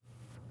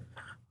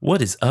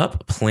What is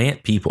up,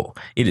 plant people?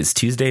 It is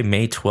Tuesday,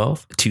 May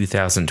 12th,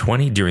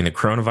 2020, during the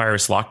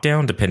coronavirus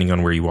lockdown, depending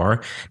on where you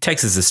are.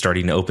 Texas is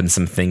starting to open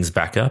some things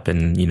back up,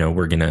 and,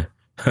 we're going to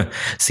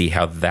see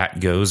how that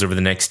goes over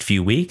the next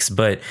few weeks.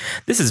 But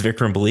this is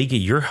Vikram Baliga,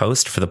 your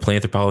host for the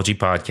Planthropology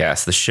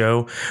Podcast, the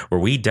show where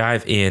we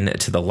dive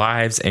into the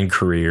lives and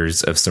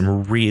careers of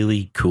some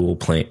really cool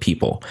plant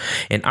people.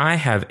 And I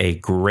have a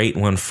great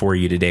one for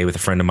you today with a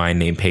friend of mine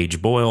named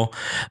Paige Boyle.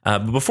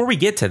 But before we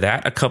get to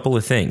that, a couple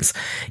of things.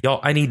 Y'all,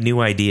 I need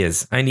new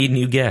ideas. I need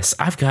new guests.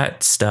 I've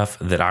got stuff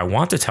that I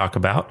want to talk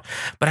about,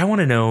 but I want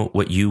to know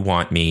what you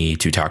want me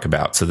to talk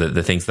about so that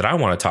the things that I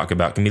want to talk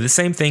about can be the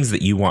same things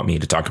that you want me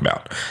to talk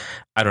about.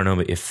 I don't know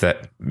if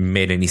that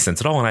made any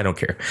sense at all, and I don't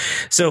care.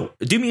 So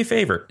do me a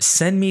favor,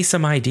 send me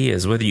some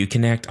ideas, whether you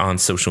connect on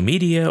social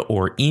media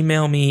or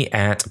email me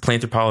at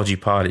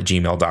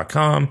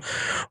planthropologypod@gmail.com,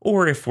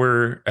 or if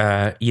we're,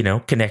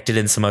 connected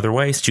in some other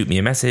way, shoot me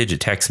a message, a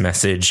text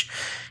message,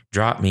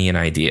 drop me an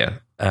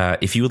idea.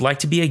 If you would like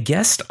to be a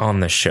guest on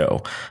the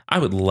show, I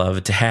would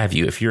love to have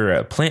you. If you're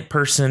a plant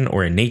person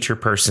or a nature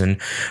person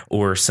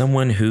or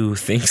someone who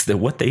thinks that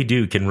what they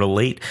do can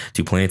relate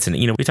to plants, and,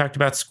 we talked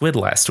about squid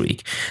last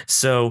week.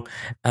 So,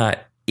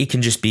 it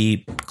can just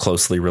be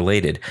closely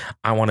related.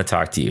 I want to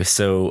talk to you.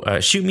 So,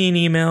 shoot me an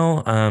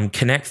email,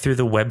 connect through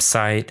the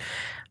website,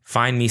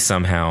 find me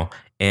somehow,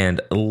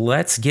 and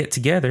let's get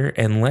together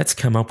and let's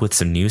come up with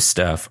some new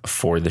stuff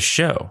for the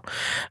show.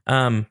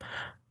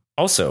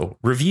 Also,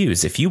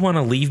 reviews. If you want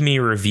to leave me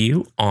a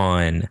review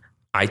on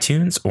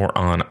iTunes or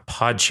on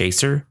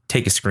Podchaser,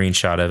 take a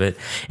screenshot of it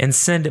and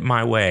send it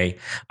my way.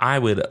 I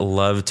would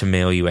love to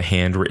mail you a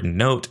handwritten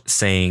note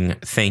saying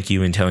thank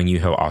you and telling you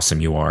how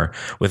awesome you are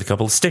with a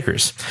couple of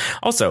stickers.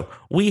 Also,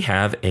 we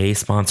have a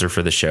sponsor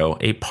for the show,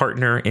 a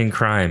partner in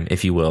crime,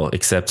 if you will,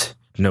 except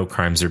no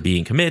crimes are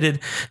being committed,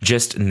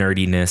 just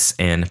nerdiness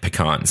and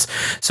pecans.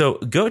 So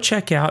go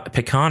check out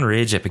Pecan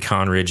Ridge at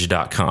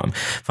pecanridge.com.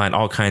 Find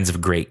all kinds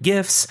of great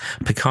gifts,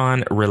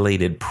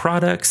 pecan-related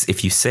products.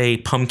 If you say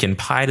pumpkin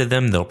pie to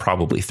them, they'll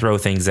probably throw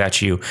things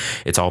at you.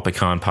 It's all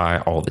pecan pie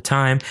all the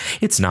time.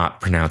 It's not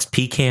pronounced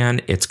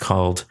pecan. It's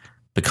called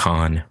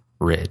Pecan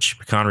Ridge,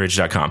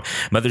 pecanridge.com.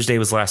 Mother's Day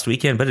was last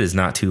weekend, but it is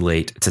not too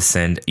late to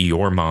send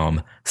your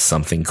mom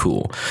something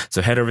cool.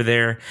 So head over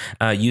there,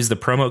 use the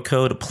promo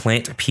code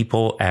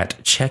PLANTPeople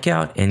at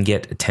checkout and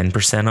get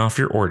 10% off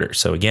your order.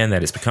 So again,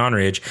 that is Pecan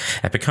Ridge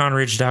at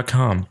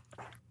pecanridge.com.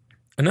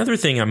 Another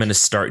thing I'm going to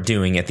start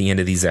doing at the end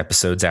of these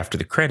episodes after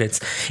the credits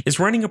is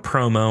running a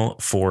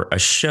promo for a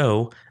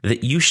show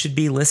that you should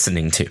be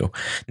listening to.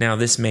 Now,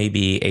 this may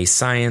be a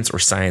science or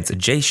science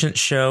adjacent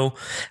show.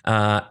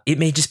 It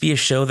may just be a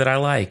show that I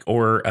like,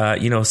 or,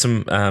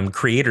 some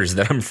creators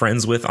that I'm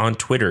friends with on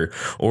Twitter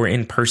or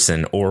in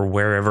person or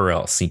wherever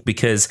else,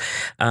 because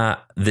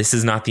this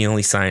is not the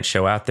only science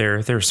show out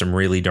there. There are some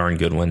really darn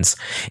good ones.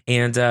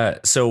 And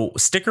so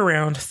stick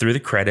around through the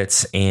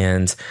credits,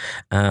 and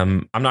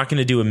I'm not going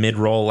to do a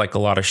mid-roll like a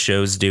lot of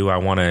shows do. I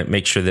want to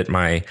make sure that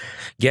my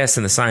guests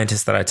and the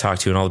scientists that I talk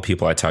to and all the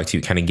people I talk to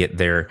kind of get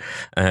your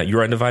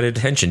undivided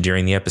attention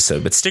during the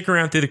episode. But stick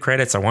around through the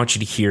credits. I want you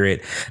to hear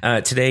it.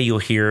 Today, you'll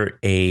hear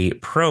a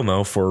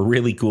promo for a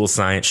really cool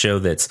science show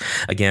that's,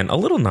 again, a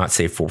little not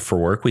safe for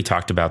work. We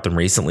talked about them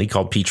recently,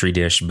 called Petri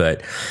Dish,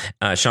 but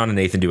Sean and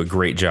Nathan do a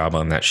great job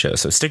on that show.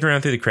 So stick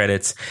around through the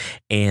credits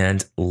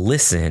and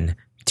listen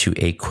to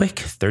a quick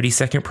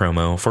 30-second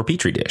promo for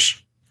Petri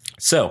Dish.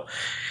 So,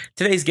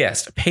 today's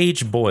guest,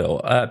 Paige Boyle.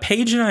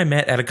 Paige and I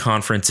met at a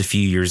conference a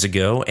few years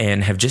ago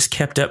and have just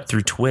kept up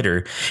through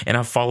Twitter, and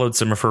I've followed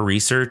some of her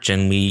research,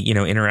 and we,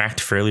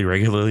 interact fairly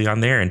regularly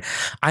on there. And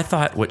I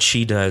thought what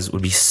she does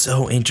would be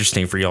so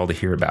interesting for y'all to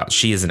hear about.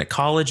 She is an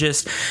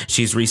ecologist.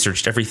 She's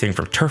researched everything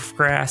from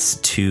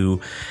turfgrass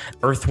to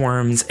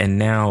earthworms and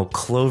now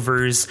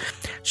clovers.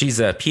 She's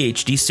a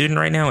PhD student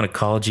right now in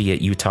ecology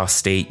at Utah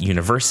State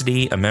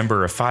University, a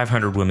member of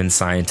 500 Women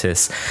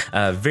Scientists,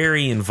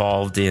 very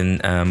involved in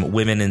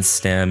women in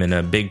STEM and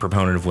a big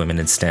proponent of women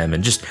in STEM,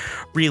 and just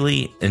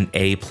really an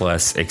A+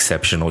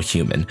 exceptional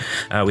human.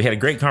 We had a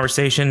great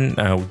conversation,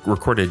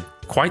 recorded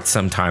quite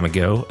some time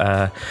ago,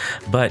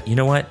 but you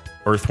know what?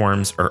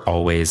 Earthworms are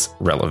always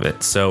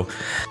relevant. So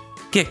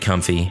get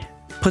comfy,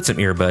 put some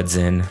earbuds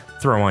in,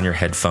 throw on your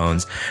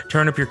headphones,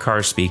 turn up your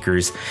car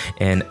speakers,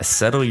 and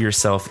settle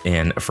yourself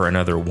in for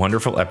another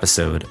wonderful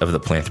episode of the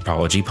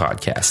Planthropology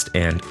Podcast,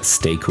 and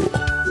stay cool.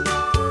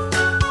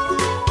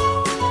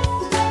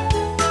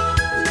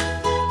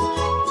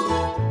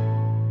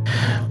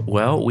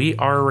 Well, we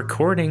are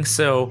recording.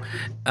 So,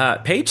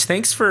 Paige,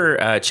 thanks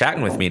for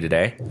chatting with me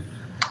today.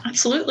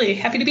 Absolutely.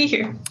 Happy to be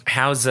here.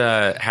 How's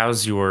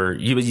your,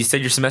 you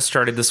said your semester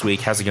started this week.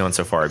 How's it going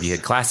so far? Have you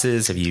had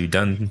classes? Have you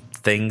done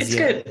things It's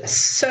yet? good.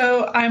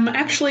 So I'm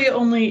actually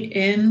only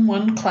in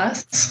one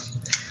class,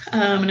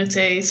 and it's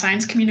a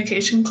science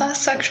communication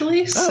class,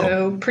 actually.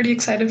 So pretty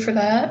excited for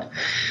that.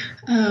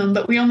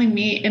 But we only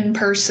meet in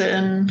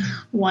person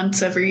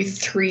once every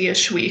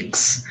 3-ish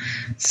weeks.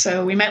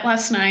 So we met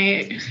last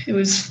night. It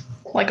was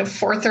like a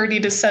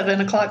 4:30 to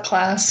 7 o'clock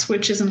class,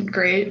 which isn't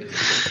great.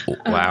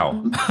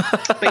 Wow.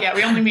 But yeah,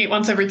 we only meet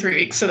once every 3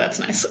 weeks, so that's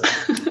nice.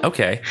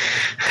 Okay.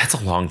 That's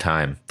a long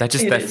time. That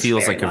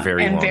feels like a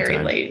very long time. And very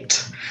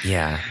late.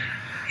 Yeah.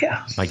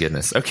 Yeah. My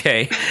goodness.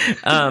 Okay.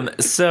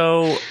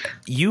 So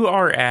you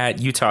are at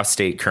Utah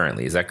State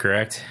currently. Is that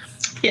correct?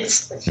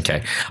 Yes.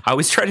 Okay. I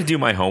always try to do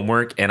my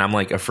homework, and I'm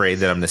like afraid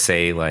that I'm going to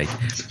say like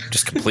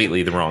just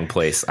completely the wrong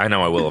place. I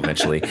know I will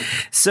eventually.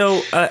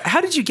 So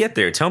how did you get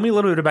there? Tell me a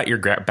little bit about your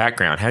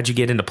background. How'd you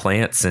get into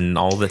plants and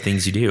all the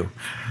things you do?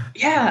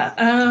 Yeah.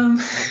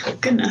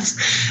 Goodness.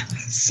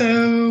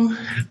 So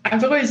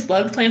I've always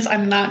loved plants.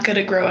 I'm not good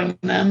at growing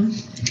them.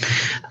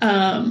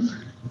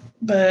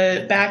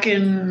 But back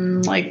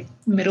in like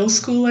middle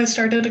school, I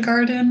started a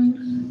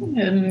garden,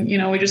 and, you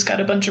know, we just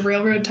got a bunch of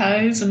railroad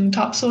ties and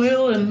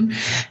topsoil, and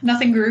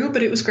nothing grew,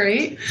 but it was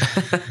great.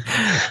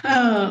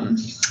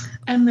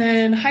 And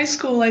then high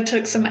school, I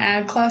took some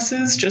ag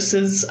classes just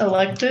as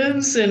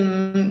electives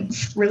and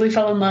really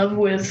fell in love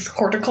with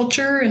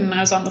horticulture, and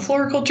I was on the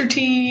floriculture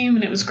team,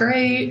 and it was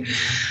great.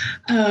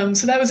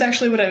 So that was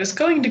actually what I was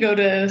going to go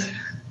to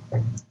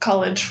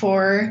college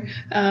for.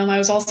 I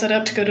was all set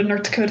up to go to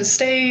North Dakota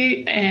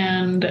State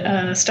and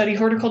study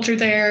horticulture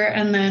there.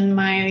 And then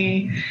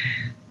my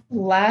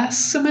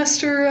last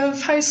semester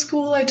of high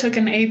school, I took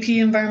an AP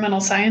environmental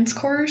science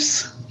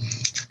course.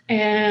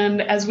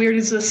 And as weird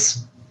as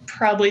this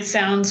probably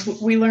sounds,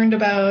 we learned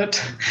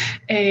about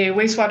a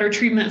wastewater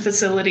treatment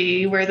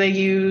facility where they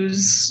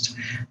used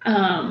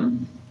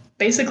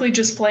basically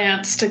just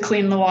plants to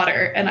clean the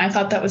water. And I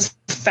thought that was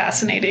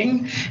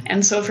fascinating.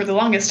 And so for the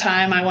longest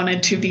time, I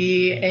wanted to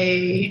be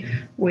a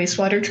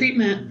wastewater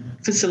treatment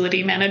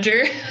facility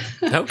manager.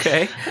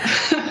 Okay.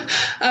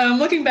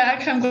 Looking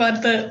back, I'm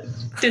glad that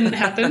didn't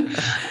happen.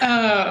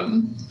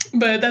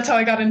 But that's how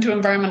I got into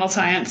environmental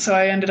science. So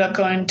I ended up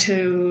going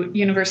to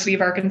University of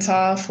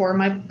Arkansas for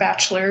my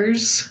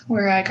bachelor's,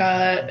 where I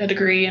got a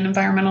degree in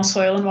environmental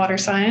soil and water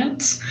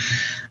science.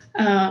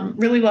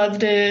 Really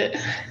loved it.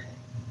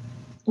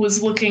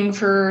 Was looking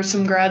for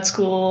some grad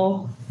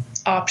school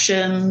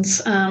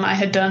options. I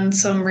had done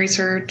some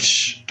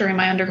research during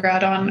my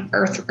undergrad on on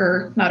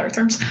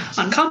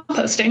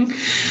composting.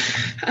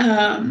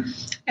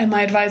 And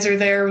my advisor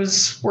there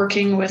was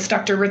working with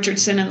Dr.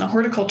 Richardson in the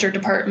horticulture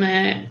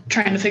department,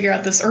 trying to figure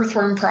out this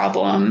earthworm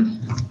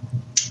problem.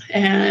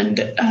 And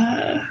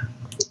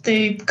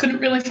they couldn't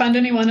really find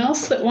anyone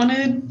else that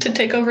wanted to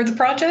take over the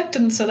project.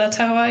 And so that's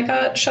how I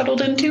got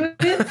shuttled into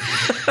it.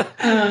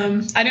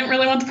 I didn't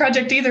really want the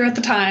project either at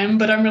the time,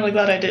 but I'm really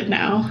glad I did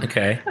now.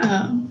 Okay.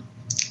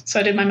 So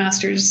I did my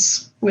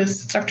master's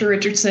with Dr.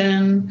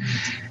 Richardson,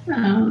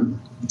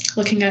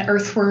 looking at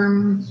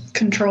earthworm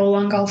control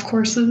on golf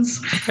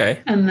courses. Okay.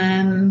 And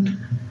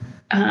then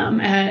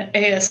at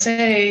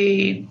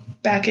ASA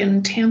back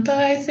in Tampa,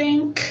 I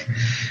think,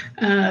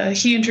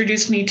 he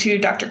introduced me to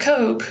Dr.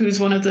 Cope, who's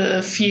one of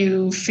the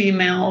few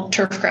female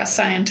turfgrass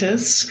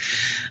scientists.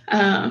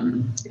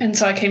 And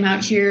so I came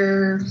out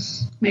here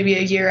maybe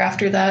a year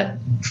after that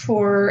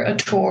for a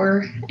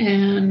tour,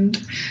 and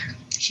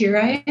here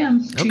I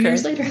am 2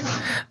 years later.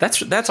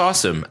 That's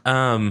awesome.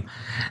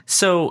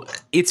 So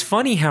it's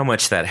funny how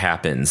much that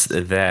happens,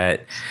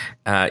 that,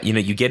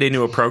 you get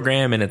into a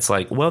program and it's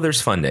like, well,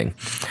 there's funding.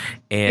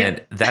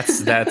 And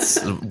that's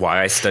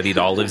why I studied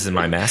olives in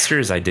my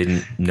master's. I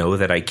didn't know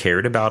that I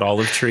cared about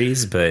olive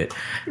trees, but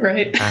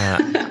right.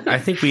 I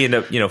think we end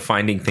up,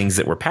 finding things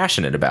that we're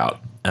passionate about.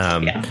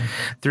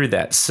 Through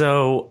that.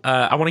 So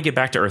I want to get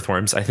back to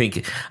earthworms. I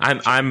think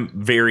I'm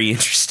very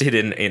interested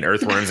in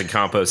earthworms and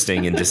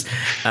composting, and just,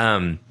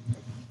 and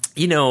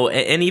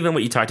even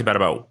what you talked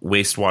about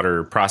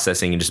wastewater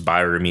processing and just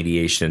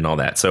bioremediation and all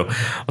that. So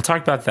I'll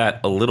talk about that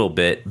a little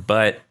bit.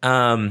 But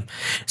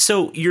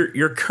so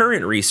your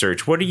current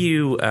research, what are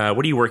you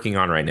working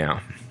on right now?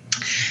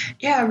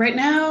 Yeah, right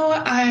now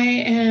I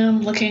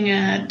am looking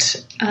at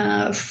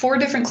 4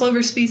 different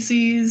clover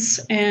species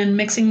and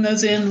mixing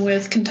those in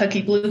with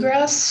Kentucky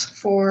bluegrass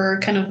for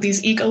kind of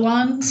these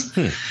eco-lawns.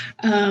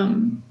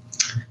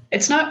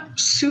 It's not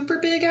super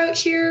big out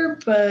here,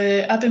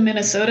 but up in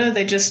Minnesota,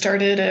 they just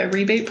started a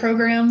rebate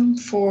program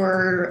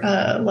for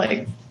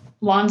like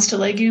lawns to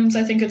legumes,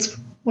 I think it's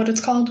what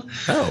it's called.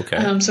 Oh,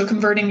 okay. So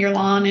converting your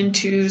lawn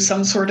into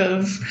some sort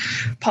of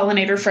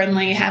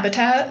pollinator-friendly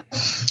habitat.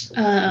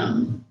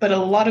 But a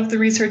lot of the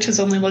research has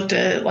only looked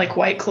at like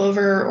white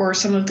clover or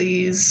some of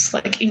these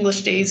like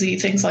English daisy,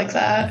 things like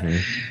that. Mm-hmm.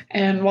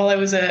 And while I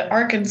was at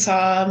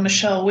Arkansas,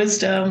 Michelle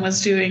Wisdom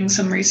was doing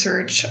some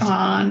research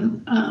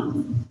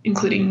on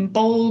including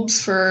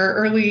bulbs for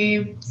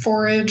early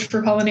forage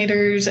for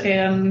pollinators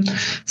and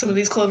some of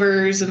these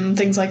clovers and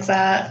things like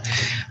that.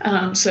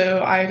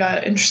 So I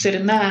got interested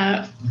in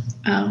that,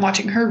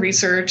 watching her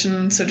research,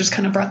 and so just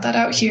kind of brought that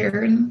out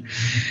here, and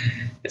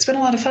it's been a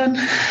lot of fun.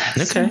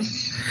 Okay.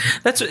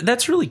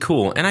 That's really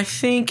cool. And I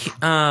think,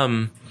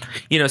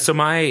 so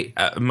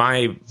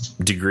my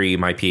degree,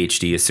 my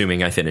PhD,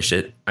 assuming I finish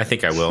it, I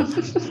think I will.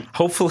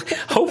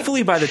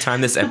 Hopefully by the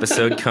time this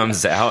episode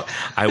comes out,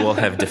 I will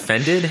have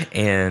defended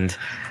and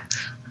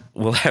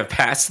we'll have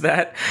passed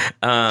that.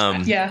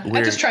 Yeah,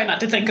 I just try not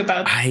to think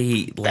about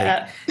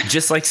that.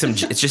 Just like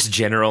it's just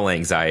general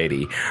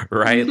anxiety,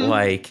 right? Mm-hmm.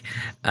 Like,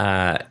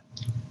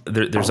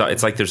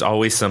 there's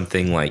always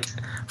something like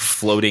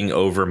floating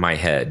over my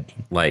head.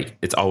 Like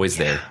it's always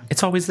there.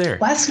 It's always there.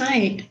 Last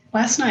night,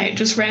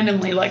 just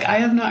randomly, like I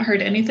have not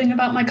heard anything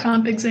about my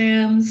comp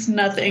exams,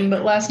 nothing.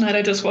 But last night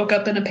I just woke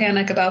up in a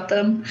panic about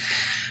them.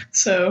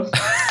 So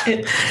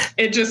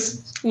it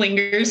just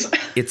lingers.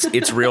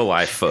 It's real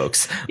life,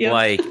 folks. Yep.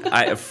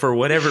 Like for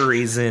whatever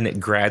reason,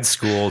 grad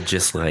school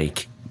just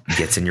like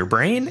gets in your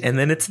brain and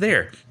then it's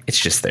there. It's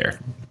just there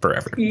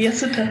forever.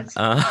 Yes, it does.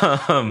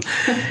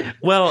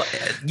 Well,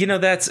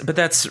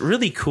 that's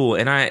really cool.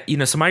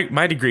 And so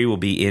my degree will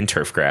be in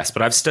turf grass,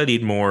 but I've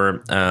studied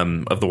more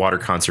of the water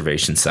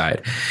conservation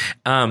side.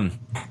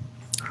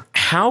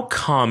 How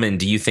common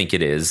do you think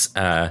it is?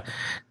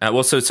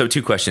 So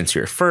two questions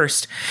here.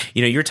 First,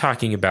 you're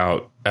talking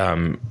about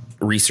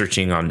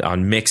researching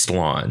on mixed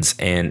lawns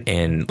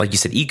and like you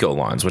said, eco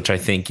lawns, which I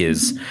think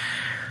is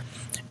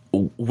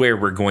where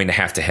we're going to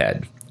have to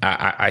head.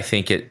 I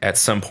think at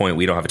some point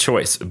we don't have a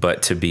choice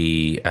but to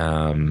be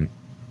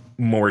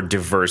more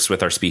diverse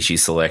with our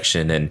species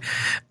selection and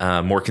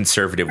more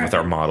conservative with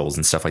our models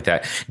and stuff like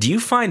that. Do you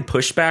find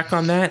pushback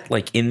on that,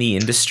 like in the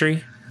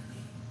industry?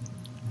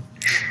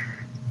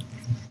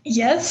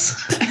 Yes.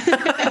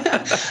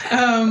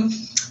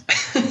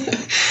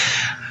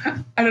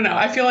 I don't know.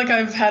 I feel like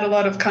I've had a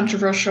lot of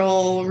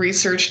controversial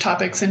research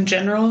topics in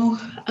general.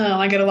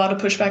 I get a lot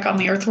of pushback on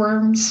the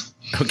earthworms.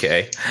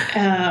 Okay.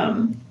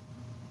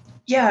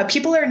 Yeah,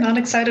 people are not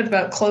excited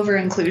about clover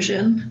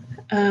inclusion.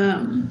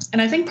 And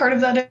I think part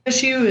of that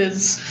issue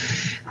is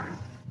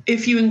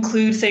if you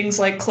include things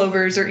like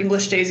clovers or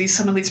English daisies,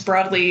 some of these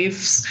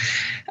broadleafs,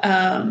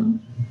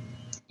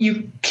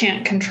 you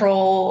can't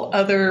control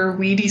other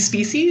weedy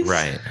species.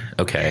 Right.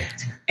 Okay.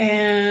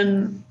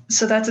 And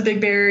so that's a big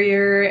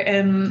barrier.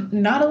 And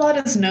not a lot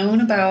is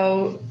known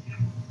about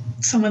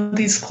some of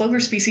these clover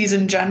species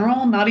in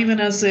general, not even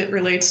as it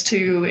relates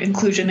to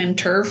inclusion in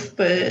turf,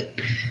 but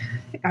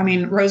I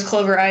mean, rose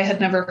clover I had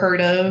never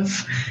heard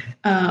of.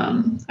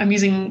 I'm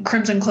using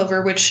crimson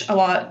clover, which a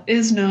lot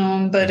is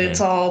known, but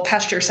it's all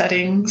pasture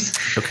settings.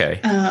 Okay.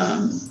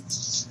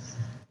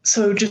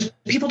 So just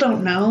people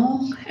don't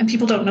know, and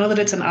people don't know that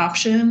it's an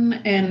option.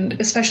 And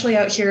especially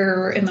out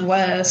here in the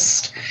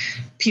West,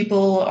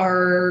 people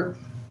are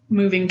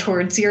moving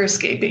towards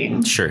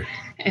xeriscaping. Sure.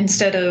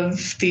 Instead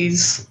of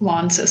these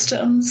lawn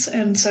systems.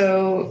 And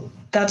so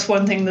that's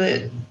one thing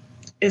that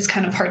is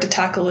kind of hard to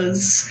tackle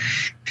is,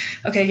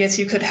 okay, yes,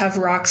 you could have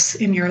rocks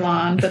in your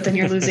lawn, but then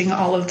you're losing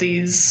all of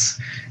these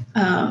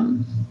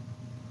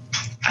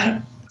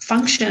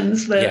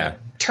functions that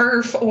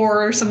turf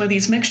or some of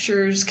these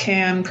mixtures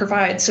can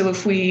provide. So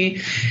if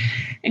we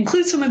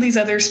include some of these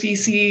other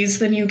species,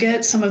 then you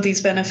get some of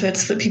these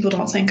benefits that people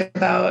don't think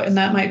about. And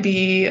that might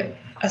be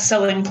a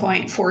selling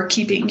point for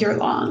keeping your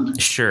lawn.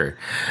 Sure.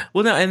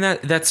 Well, no, and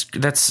that's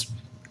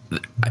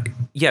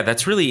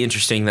really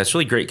interesting. That's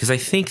really great because I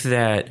think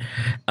that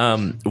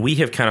we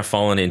have kind of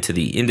fallen into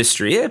the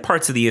industry,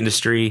 parts of the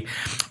industry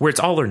where it's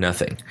all or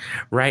nothing,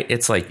 right?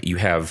 It's like you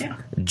have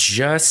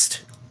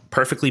just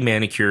perfectly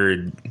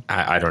manicured.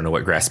 I don't know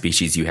what grass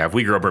species you have.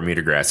 We grow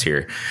Bermuda grass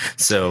here,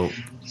 so.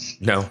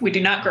 No, we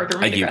do not grow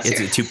Bermuda grass here.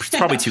 It's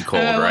probably too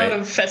cold, right? A lot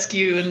of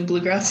fescue and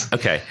bluegrass.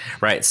 Okay,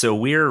 right. So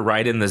we're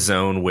right in the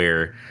zone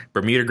where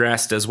Bermuda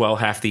grass does well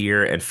half the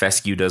year and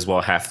fescue does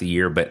well half the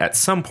year. But at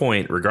some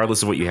point,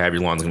 regardless of what you have,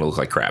 your lawn's going to look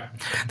like crap.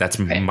 That's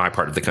my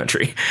part of the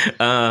country.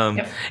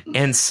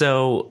 And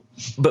so,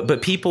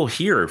 but people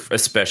here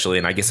especially,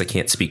 and I guess I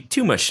can't speak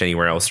too much to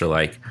anywhere else, are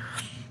like,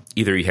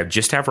 either you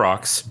just have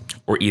rocks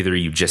or either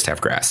you just have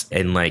grass.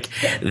 And like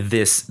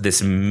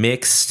this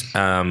mixed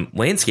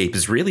landscape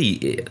is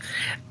really,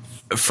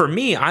 for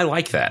me, I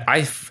like that.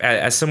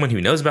 As someone who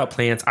knows about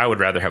plants, I would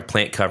rather have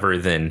plant cover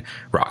than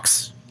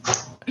rocks.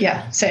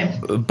 Yeah,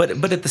 same.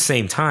 But at the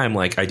same time,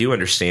 like I do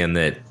understand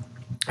that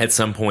at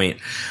some point,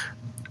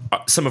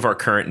 some of our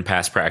current and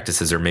past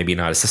practices are maybe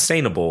not as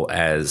sustainable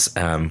as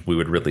we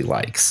would really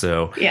like.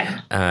 So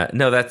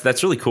no,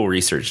 that's really cool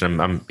research.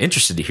 And I'm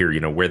interested to hear,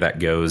 where that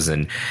goes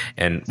and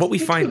what we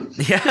find.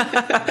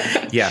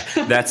 Yeah.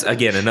 That's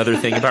again, another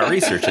thing about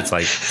research. It's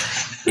like,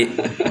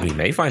 we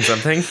may find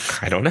something.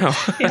 I don't know.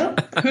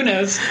 Who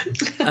knows?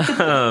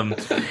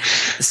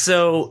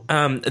 So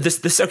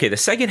the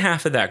second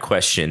half of that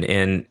question,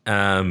 and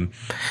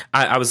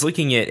I was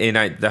looking at, and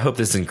I hope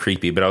this isn't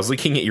creepy, but I was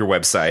looking at your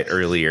website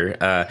earlier.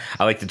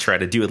 I like to try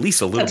to do at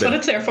least a little bit. That's what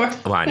it's there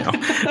for. Well, I know.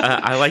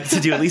 I like to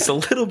do at least a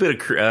little bit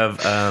of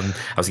I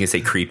was going to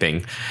say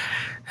creeping.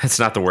 That's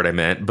not the word I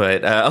meant,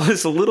 but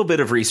just a little bit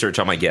of research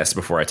on my guests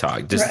before I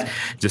talk,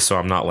 just so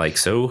I'm not like,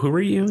 so who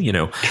are you?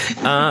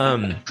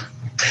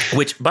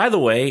 Which, by the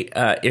way,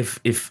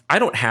 if I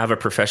don't have a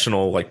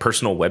professional, like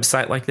personal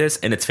website like this,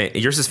 and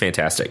yours is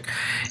fantastic.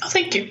 Oh,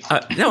 thank you.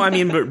 No, I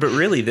mean, but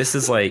really, this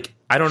is like,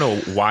 I don't know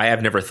why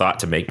I've never thought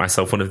to make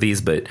myself one of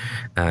these, but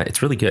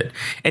it's really good.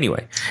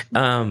 Anyway,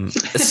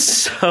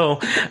 so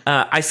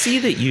I see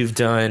that you've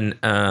done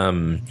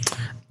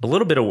a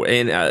little bit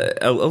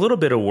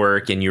of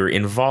work, and you're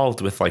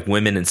involved with like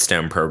women in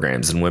STEM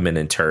programs and women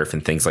in turf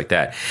and things like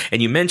that.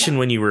 And you mentioned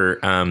when you were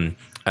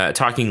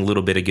talking a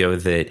little bit ago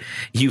that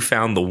you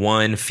found the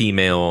one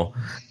female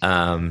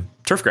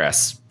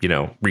turfgrass,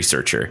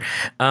 researcher.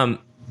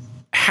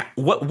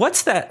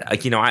 What's that?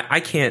 Like, I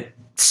can't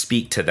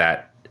speak to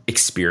that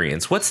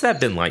experience. What's that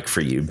been like for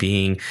you,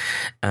 being,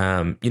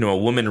 a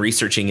woman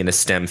researching in a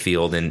STEM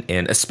field,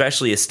 and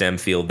especially a STEM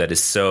field that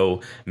is so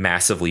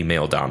massively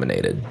male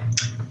dominated?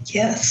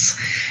 Yes.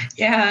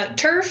 Yeah.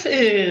 Turf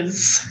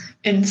is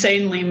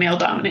insanely male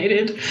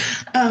dominated.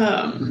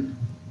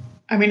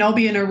 I'll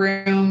be in a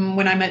room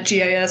when I'm at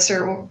GIS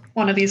or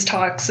one of these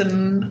talks,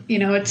 and,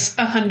 it's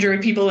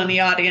 100 people in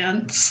the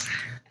audience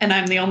and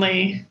I'm the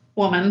only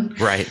woman.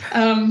 Right.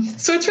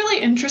 So it's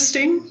really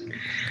interesting.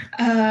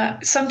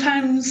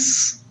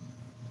 Sometimes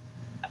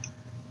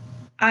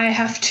I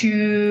have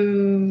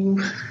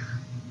to,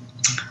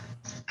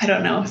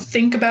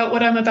 think about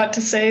what I'm about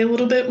to say a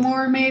little bit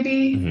more,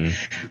 maybe,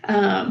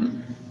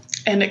 and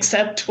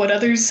accept what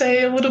others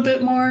say a little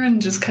bit more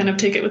and just kind of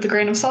take it with a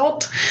grain of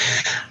salt.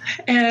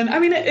 And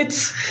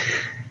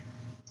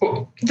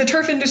the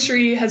turf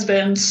industry has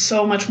been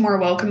so much more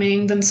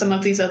welcoming than some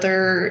of these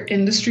other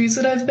industries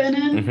that I've been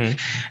in.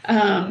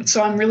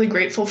 So I'm really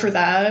grateful for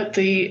that.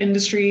 The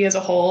industry as a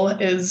whole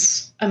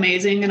is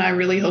amazing, and I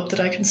really hope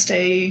that I can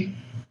stay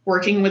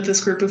working with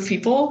this group of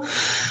people.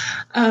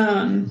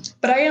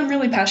 But I am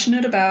really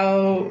passionate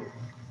about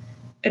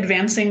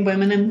advancing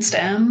women in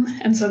STEM.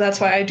 And so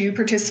that's why I do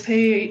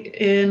participate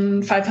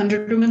in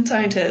 500 Women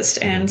Scientists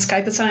and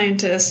Skype a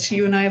Scientist.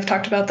 You and I have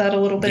talked about that a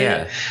little bit.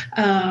 Yeah.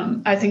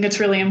 I think it's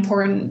really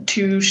important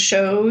to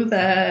show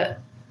that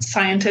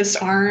scientists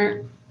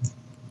aren't,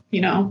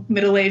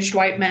 middle-aged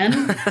white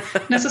men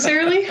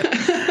necessarily.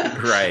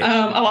 Right.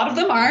 A lot of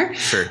them are.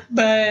 Sure.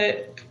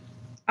 But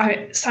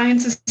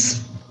science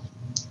is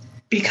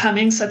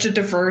becoming such a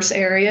diverse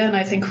area, and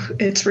I think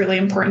it's really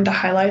important to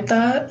highlight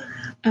that.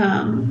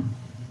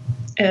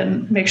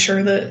 And make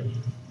sure that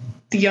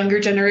the younger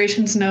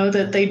generations know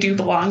that they do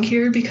belong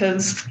here,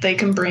 because they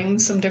can bring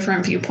some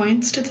different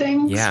viewpoints to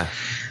things. Yeah.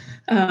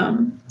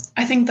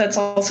 I think that's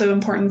also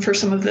important for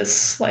some of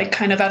this, like,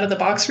 kind of out of the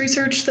box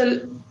research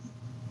that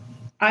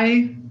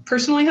I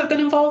personally have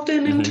been involved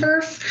in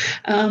turf.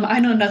 I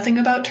know nothing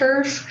about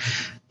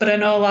turf, but I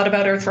know a lot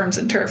about earthworms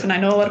in turf, and I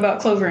know a lot about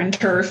clover in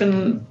turf,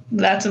 and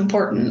that's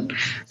important.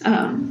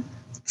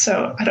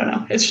 So I don't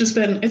know. It's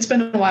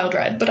been a wild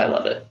ride, but I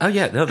love it. Oh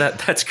yeah, no,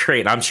 that's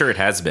great. I'm sure it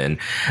has been.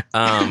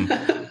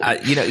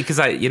 Because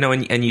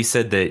and you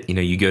said that,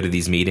 you go to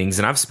these meetings,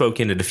 and I've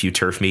spoken at a few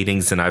turf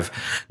meetings, and I've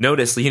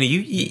noticed,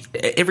 you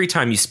every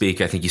time you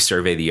speak, I think you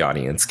survey the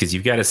audience, because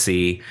you've got to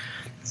see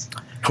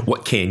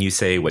what can you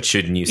say, what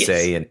shouldn't you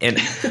say, and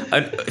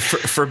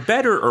for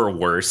better or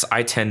worse,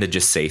 I tend to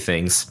just say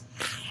things.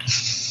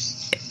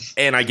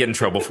 And I get in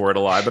trouble for it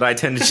a lot, but I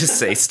tend to just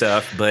say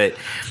stuff. But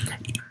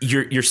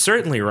you're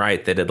certainly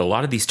right that at a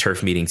lot of these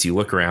turf meetings, you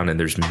look around and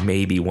there's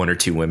maybe one or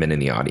two women in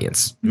the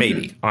audience,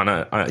 maybe on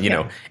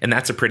and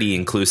that's a pretty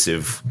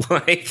inclusive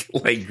like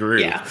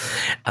group. Yeah.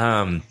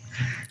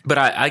 But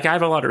I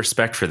have a lot of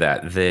respect for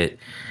that.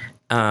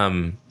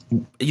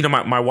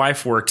 My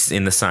wife works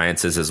in the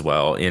sciences as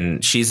well,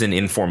 and she's in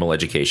informal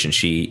education.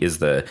 She is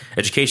the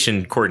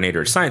education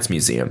coordinator at Science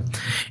Museum,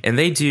 and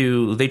they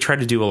try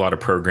to do a lot of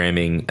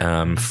programming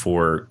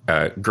for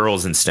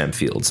girls in STEM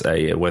fields,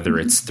 whether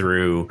it's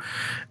through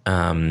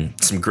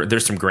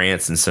there's some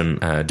grants and some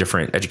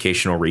different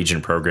educational region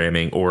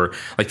programming, or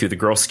like through the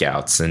Girl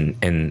Scouts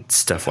and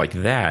stuff like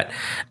that.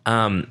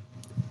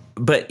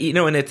 But,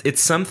 and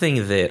it's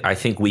something that I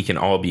think we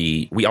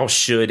all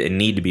should and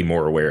need to be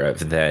more aware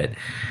of, that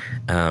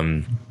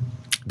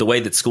the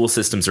way that school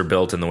systems are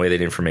built and the way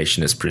that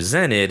information is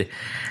presented,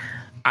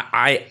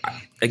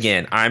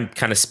 I'm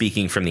kind of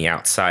speaking from the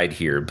outside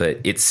here, but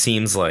it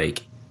seems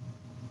like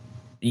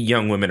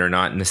young women are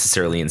not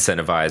necessarily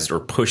incentivized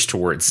or pushed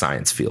towards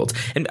science fields.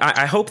 And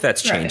I hope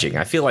that's changing.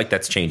 Right. I feel like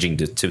that's changing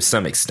to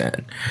some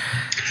extent.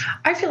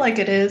 I feel like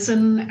it is.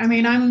 And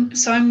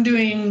I'm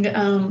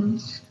doing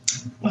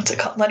what's it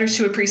called? Letters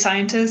to a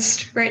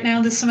Pre-Scientist right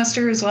now this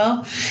semester as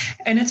well.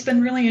 And it's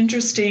been really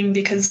interesting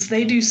because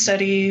they do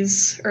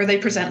studies, or they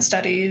present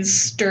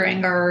studies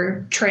during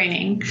our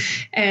training,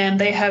 and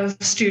they have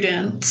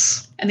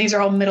students, and these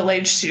are all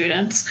middle-aged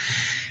students,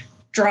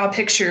 draw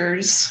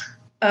pictures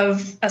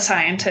of a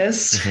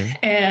scientist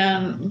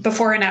and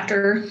before and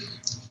after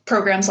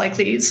programs like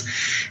these.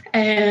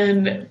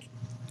 And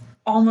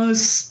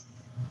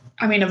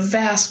a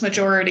vast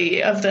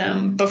majority of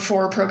them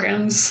before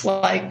programs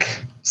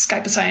like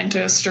Skype a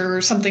Scientist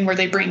or something where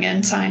they bring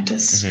in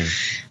scientists.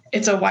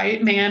 It's a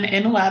white man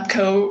in a lab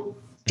coat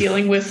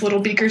dealing with little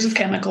beakers of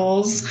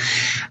chemicals.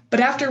 But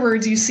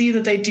afterwards, you see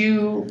that they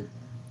do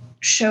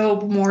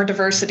show more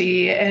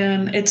diversity.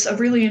 And it's a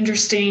really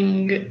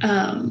interesting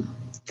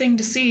thing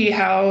to see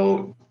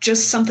how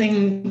just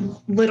something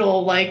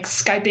little like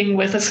Skyping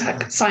with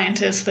a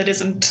scientist that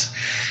isn't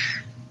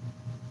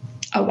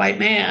a white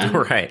man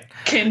Right.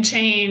 can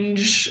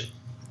change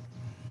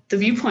the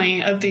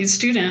viewpoint of these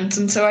students.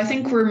 And so I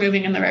think we're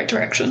moving in the right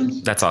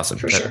direction. That's awesome.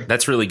 For sure.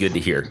 That's really good to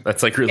hear.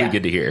 That's like really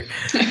good to hear.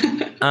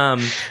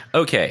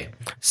 Okay.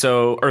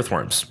 So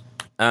earthworms.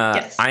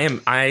 Yes.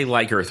 I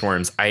like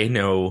earthworms. I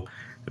know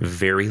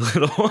very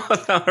little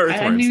about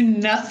earthworms. I knew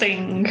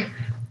nothing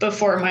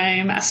before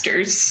my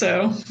master's,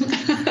 so.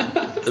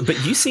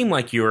 But you seem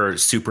like you're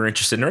super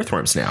interested in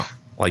earthworms now.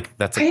 Like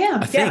that's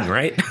a thing,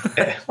 right?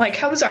 Like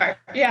how bizarre.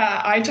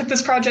 Yeah, I took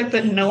this project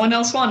that no one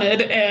else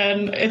wanted,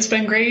 and it's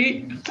been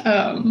great.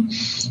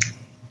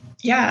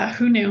 Yeah,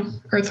 who knew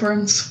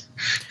earthworms?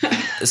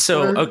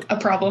 So a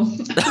problem.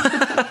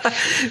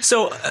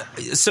 So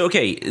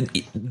okay,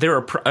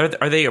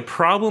 are they a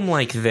problem?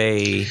 Like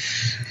they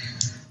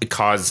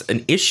cause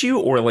an issue,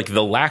 or like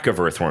the lack of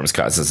earthworms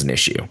causes an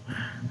issue?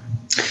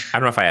 I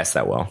don't know if I asked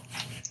that well.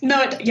 No,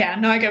 I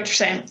get what you're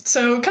saying.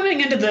 So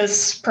coming into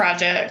this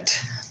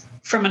project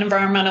from an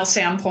environmental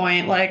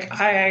standpoint,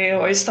 like I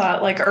always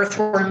thought like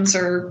earthworms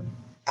are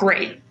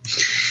great.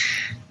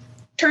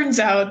 Turns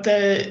out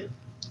that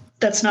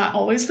that's not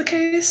always the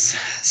case.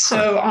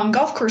 So on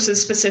golf courses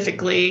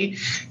specifically,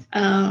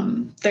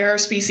 there are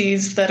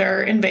species that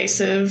are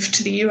invasive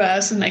to the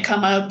U.S. and they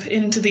come up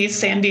into these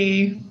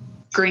sandy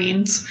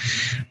greens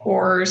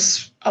or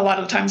a lot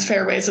of the times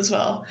fairways as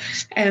well.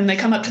 And they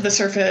come up to the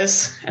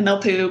surface and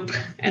they'll poop,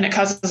 and it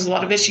causes a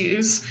lot of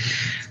issues.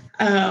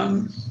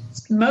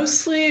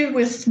 Mostly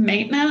with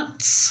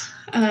maintenance.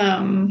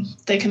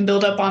 They can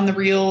build up on the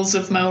reels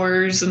of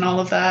mowers and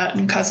all of that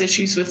and cause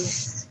issues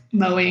with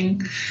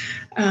mowing.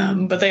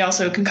 But they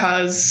also can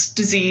cause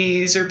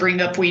disease or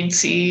bring up weed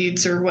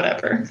seeds or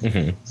whatever.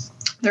 Mm-hmm.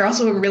 They're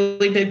also a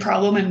really big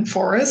problem in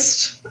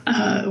forest,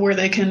 where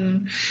they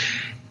can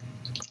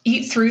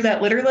eat through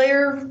that litter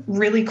layer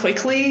really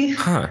quickly.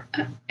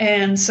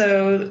 And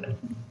so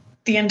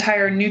the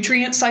entire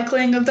nutrient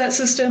cycling of that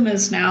system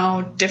is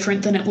now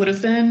different than it would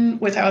have been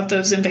without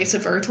those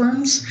invasive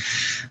earthworms.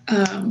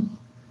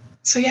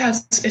 So yeah,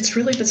 it's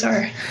really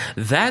bizarre.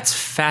 That's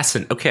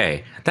fascinating.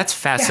 Okay, that's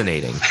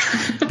fascinating.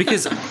 Yeah.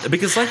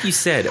 because like you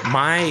said,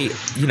 my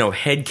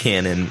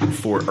headcanon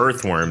for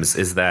earthworms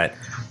is that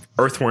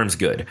earthworm's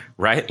good,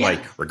 right? Yeah.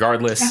 Like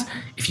regardless,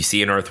 if you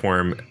see an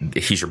earthworm,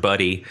 he's your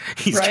buddy.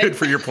 He's good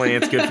for your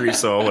plants, good for your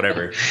soil,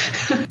 whatever.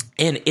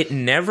 And it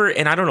never,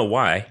 and I don't know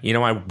why,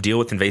 I deal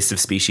with invasive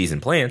species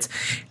and plants.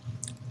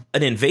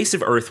 An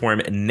invasive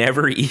earthworm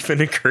never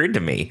even occurred to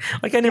me.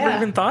 Like I never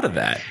even thought of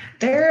that.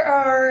 There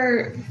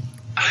are,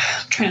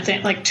 I'm trying to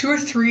think, like 2 or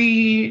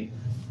 3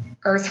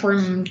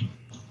 earthworm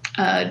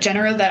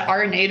genera that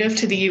are native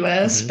to the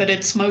U.S., mm-hmm. but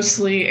it's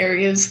mostly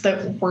areas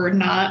that were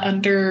not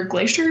under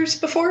glaciers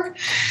before.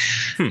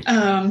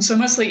 So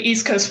mostly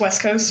East Coast,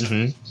 West Coast.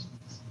 Mm-hmm.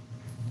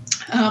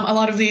 A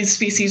lot of these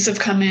species have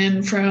come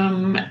in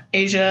from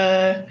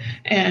Asia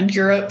and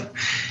Europe,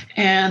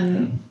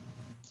 and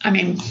I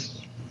mean,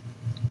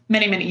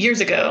 many, many years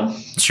ago.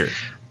 Sure.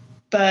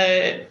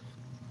 But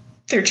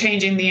they're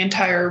changing the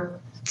entire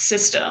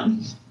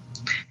system.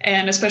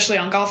 And especially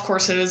on golf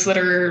courses that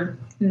are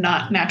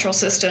not natural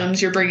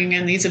systems, you're bringing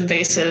in these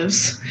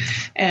invasives.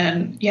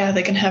 And yeah,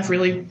 they can have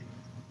really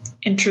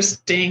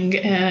interesting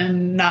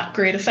and not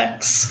great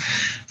effects.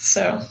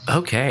 So.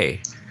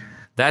 Okay.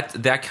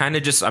 That kind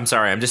of just, I'm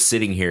sorry, I'm just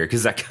sitting here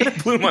because that kind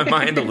of blew my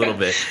mind a little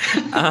bit.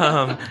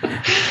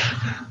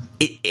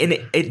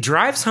 It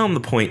drives home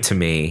the point to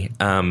me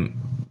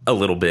a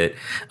little bit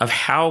of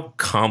how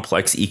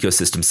complex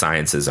ecosystem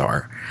sciences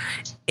are.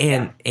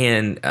 And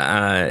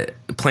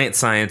plant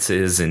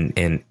sciences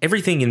and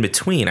everything in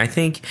between. I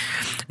think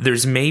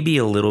there's maybe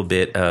a little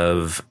bit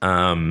of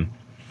a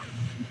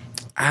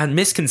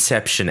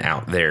misconception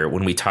out there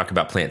when we talk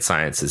about plant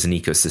sciences and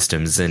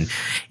ecosystems. And,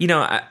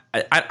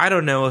 I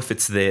don't know if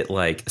it's that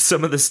like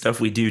some of the stuff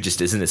we do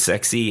just isn't as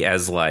sexy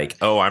as like,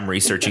 oh, I'm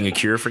researching a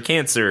cure for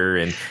cancer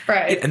and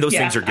those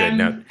things are good. I'm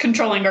now,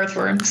 controlling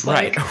earthworms.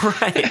 Right.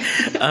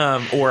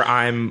 Or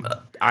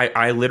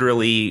I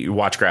literally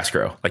watch grass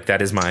grow. Like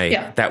that is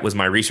that was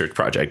my research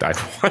project. I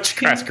watched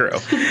grass grow.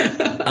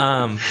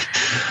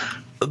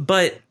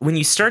 But when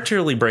you start to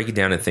really break it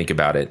down and think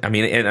about it, I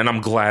mean, and I'm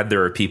glad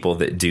there are people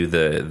that do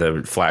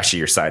the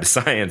flashier side of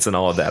science and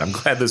all of that. I'm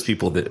glad those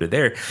people that are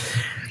there.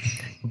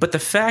 But the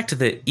fact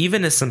that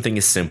even as something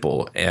as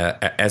simple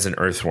as an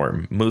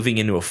earthworm moving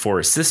into a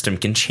forest system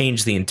can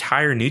change the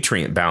entire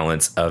nutrient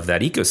balance of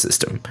that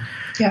ecosystem.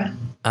 Yeah.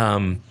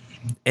 And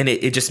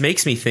it just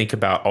makes me think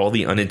about all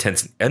the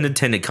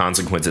unintended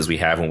consequences we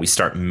have when we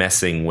start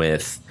messing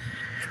with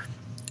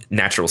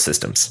natural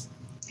systems.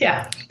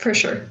 Yeah, for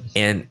sure.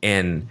 And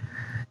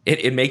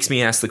it makes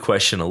me ask the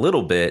question a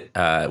little bit,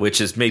 which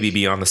is maybe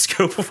beyond the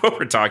scope of what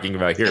we're talking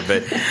about here.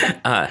 But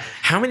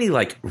how many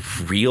like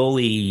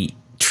really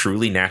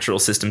truly natural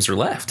systems are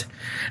left?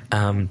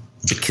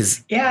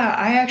 Because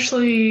I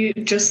actually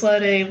just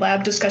led a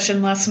lab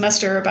discussion last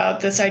semester about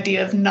this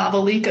idea of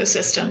novel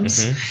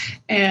ecosystems, mm-hmm.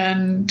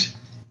 and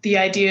the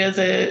idea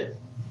that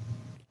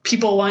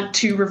people want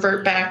to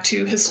revert back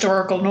to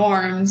historical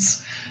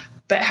norms,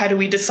 but how do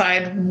we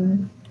decide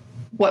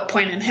what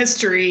point in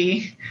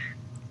history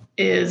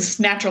is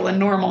natural and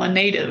normal and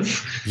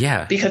native?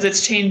 Yeah. Because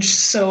it's changed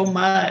so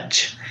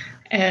much.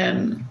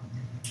 And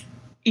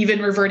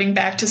even reverting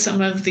back to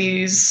some of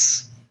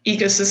these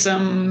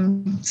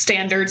ecosystem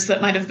standards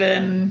that might have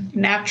been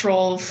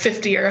natural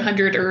 50 or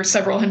 100 or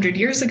several hundred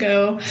years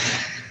ago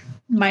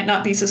might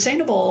not be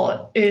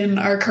sustainable in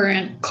our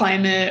current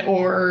climate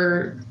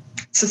or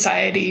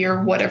society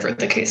or whatever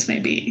the case may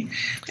be.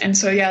 And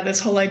so, yeah, this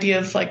whole idea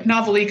of like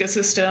novel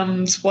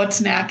ecosystems,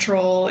 what's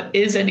natural,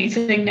 is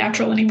anything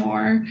natural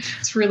anymore?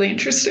 It's really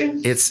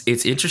interesting. It's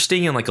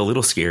interesting and like a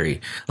little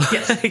scary.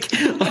 Yes.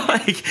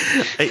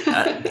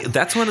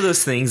 That's one of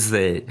those things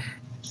that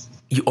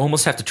you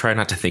almost have to try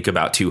not to think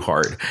about too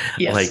hard.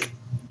 Yes. Like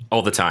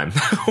all the time.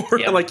 Or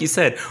like you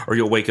said, or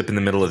you'll wake up in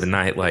the middle of the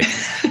night like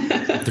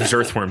there's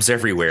earthworms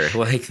everywhere.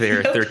 Like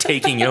they're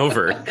taking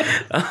over.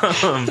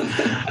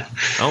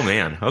 Oh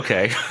man.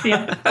 Okay.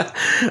 Yeah.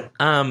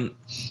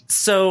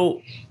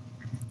 So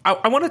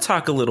I want to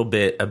talk a little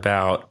bit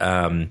about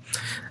a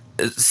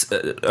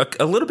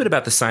little bit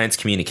about the science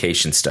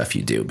communication stuff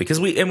you do, because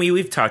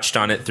we've touched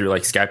on it through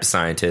like Skype a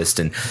Scientist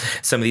and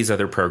some of these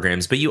other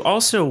programs, but you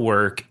also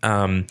work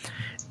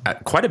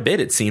quite a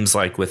bit, it seems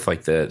like, with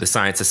like the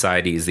science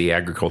societies, the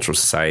agricultural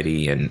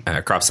society and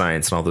crop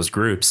science and all those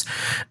groups.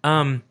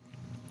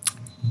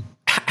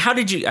 How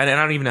did you, and I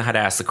don't even know how to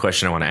ask the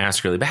question I want to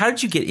ask really, but how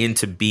did you get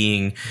into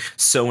being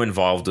so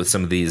involved with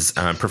some of these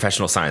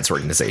professional science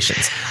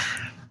organizations?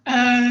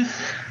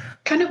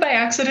 Kind of by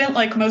accident,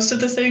 like most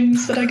of the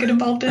things that I get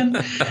involved in.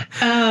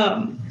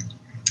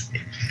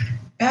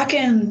 Back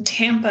in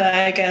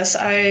Tampa, I guess,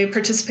 I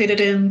participated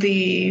in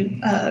the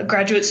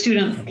Graduate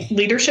Student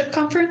Leadership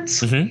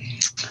Conference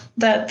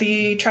that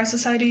the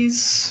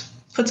Tri-Societies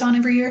puts on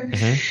every year.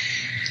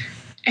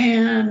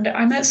 And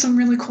I met some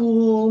really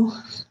cool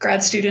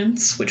grad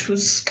students, which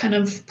was kind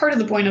of part of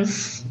the point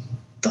of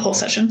the whole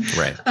session.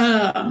 Right.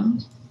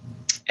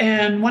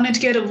 And wanted to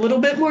get a little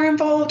bit more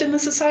involved in the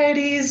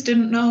societies,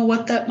 didn't know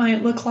what that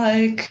might look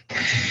like.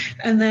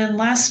 And then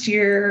last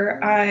year,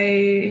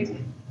 I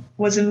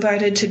was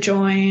invited to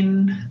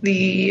join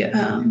the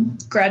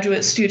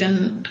graduate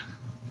student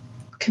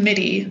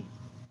committee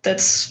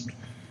that's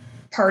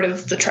part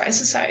of the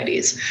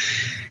Tri-Societies.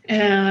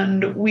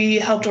 And we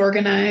helped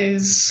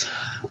organize,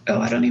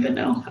 I don't even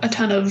know, a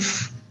ton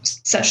of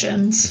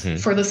sessions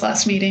for this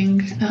last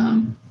meeting.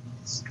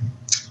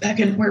 Back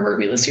in, where were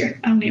we this year?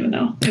 I don't even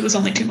know. It was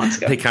only 2 months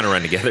ago. They kind of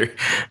run together.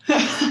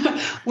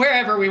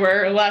 Wherever we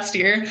were last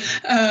year,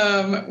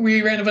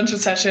 we ran a bunch of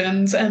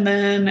sessions. And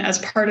then as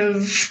part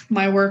of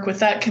my work with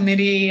that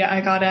committee, I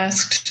got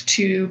asked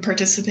to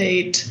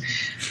participate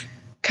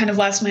kind of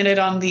last minute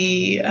on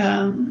the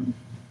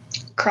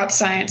Crop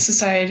Science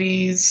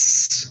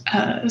Society's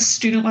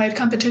student-wide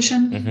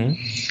competition.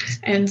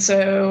 And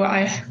so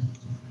I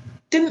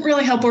didn't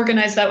really help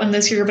organize that one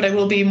this year, but I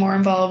will be more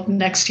involved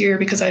next year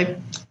because I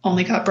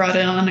only got brought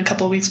in on a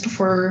couple of weeks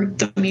before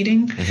the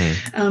meeting.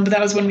 But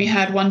that was when we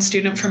had one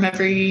student from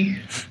every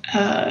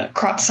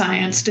crop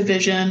science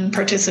division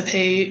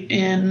participate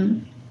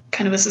in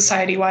kind of a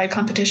society-wide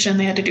competition.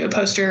 They had to do a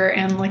poster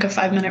and like a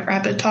 5-minute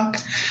rapid talk.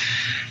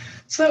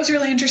 So that was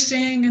really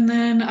interesting. And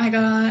then I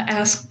got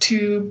asked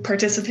to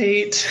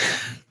participate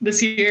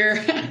this year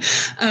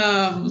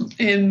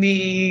in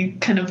the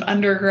kind of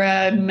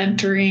undergrad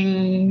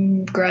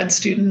mentoring grad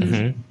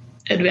student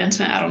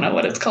advancement. I don't know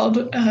what it's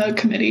called,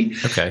 committee.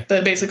 Okay.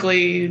 But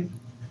basically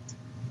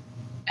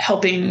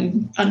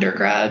helping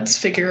undergrads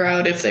figure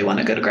out if they want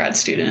to go to grad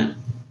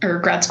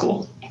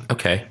school.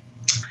 Okay.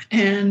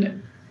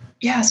 And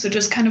yeah, so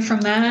just kind of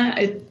from that,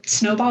 it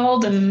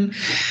snowballed, and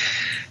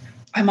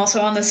I'm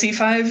also on the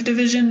C5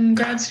 division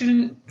grad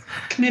student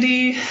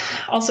committee.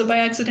 Also by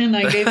accident,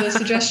 I gave a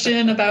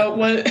suggestion about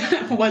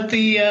what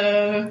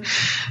the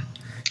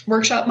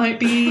workshop might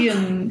be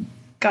and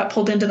got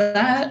pulled into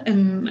that.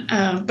 And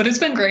but it's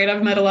been great.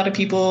 I've met a lot of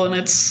people, and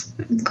it's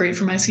great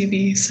for my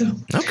CV. So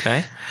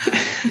okay.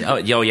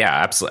 Oh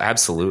yeah,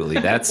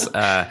 absolutely. That's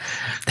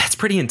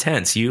pretty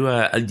intense.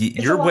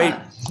 You're way.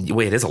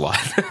 Wait, it is a lot.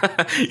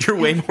 You're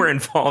way more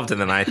involved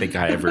than I think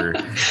I ever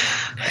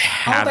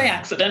have. All by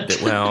accident.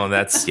 Well,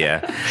 that's,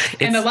 yeah.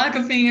 And a lack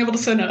of being able to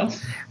say no.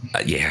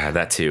 Yeah,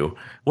 that too.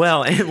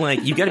 Well, and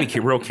like, you got to be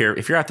real careful.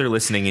 If you're out there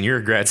listening and you're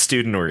a grad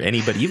student or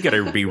anybody, you've got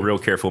to be real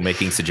careful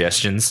making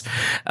suggestions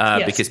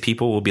because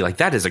people will be like,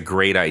 that is a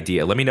great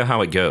idea. Let me know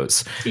how it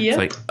goes. Yep. It's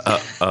like,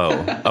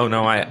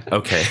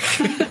 okay.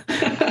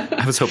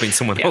 I was hoping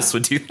someone else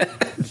would do that.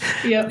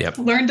 Yep.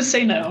 Learn to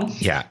say no.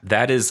 Yeah,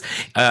 that is,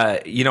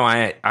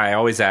 I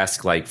always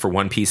ask like for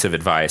one piece of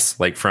advice,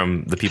 like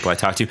from the people I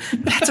talk to.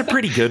 That's a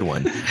pretty good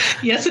one.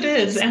 Yes, it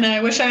is. And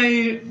I wish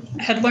I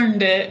had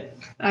learned it.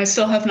 I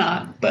still have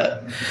not,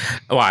 but.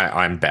 Oh,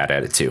 I'm bad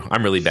at it too.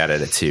 I'm really bad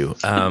at it too.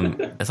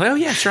 It's like, oh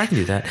yeah, sure, I can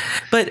do that.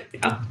 But,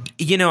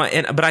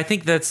 but I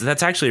think that's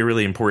actually a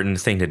really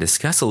important thing to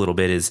discuss a little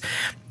bit is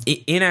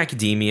in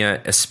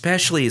academia,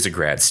 especially as a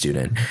grad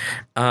student,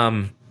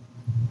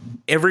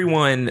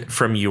 everyone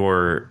from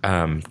your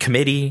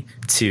committee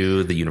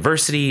to the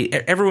university,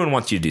 everyone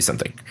wants you to do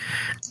something,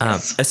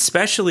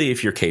 especially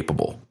if you're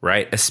capable,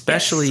 right?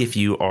 Especially if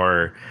you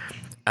are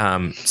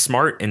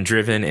smart and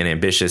driven and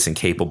ambitious and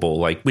capable,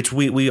 like which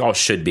we all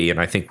should be, and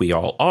I think we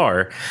all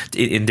are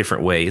in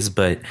different ways.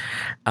 But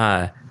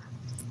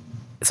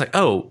it's like,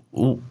 oh,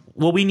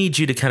 well, we need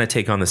you to kind of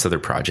take on this other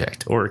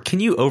project, or can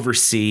you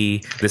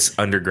oversee this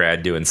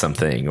undergrad doing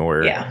something?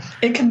 Or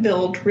it can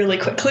build really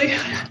quickly.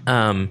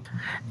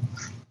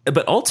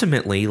 But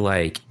ultimately,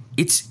 like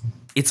it's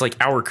like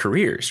our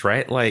careers,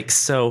 right? Like,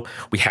 so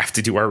we have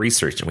to do our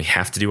research and we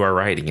have to do our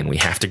writing and we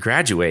have to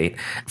graduate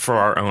for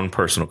our own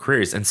personal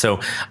careers. And so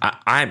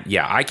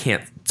I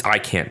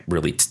can't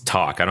really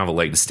talk. I don't have a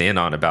leg to stand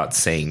on about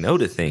saying no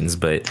to things,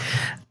 but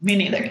me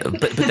neither.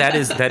 but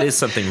that is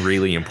something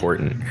really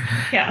important.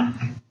 Yeah.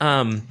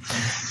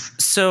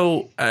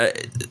 So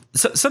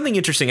something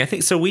interesting. I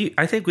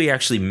think we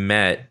actually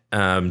met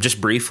just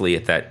briefly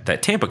at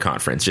that Tampa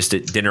conference, just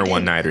at dinner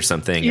one night or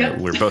something. Yep.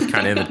 We're both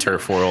kind of in the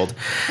turf world,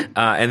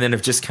 and then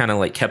have just kind of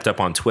like kept up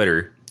on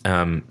Twitter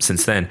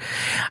since then.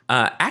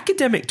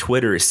 Academic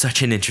Twitter is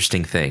such an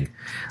interesting thing.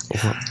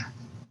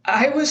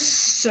 I was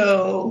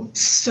so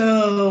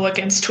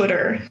against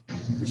Twitter,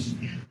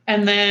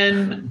 and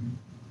then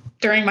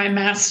during my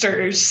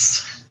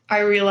master's, I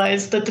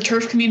realized that the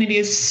turf community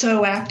is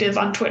so active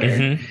on Twitter.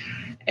 Mm-hmm.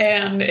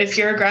 And if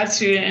you're a grad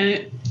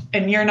student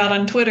and you're not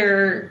on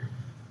Twitter,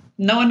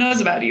 no one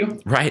knows about you.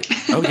 Right.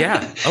 Oh,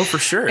 yeah. Oh, for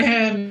sure.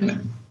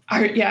 And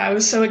I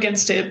was so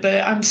against it,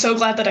 but I'm so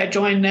glad that I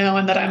joined now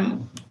and that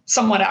I'm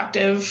somewhat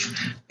active,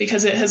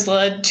 because it has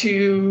led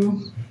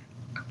to,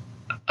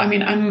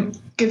 I'm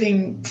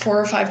giving 4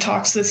 or 5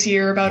 talks this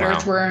year about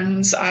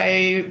earthworms.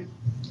 I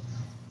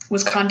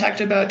was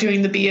contacted about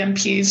doing the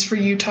BMPs for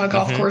Utah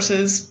golf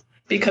courses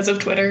because of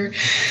Twitter.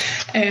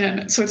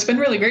 And so it's been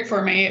really great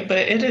for me, but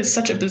it is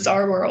such a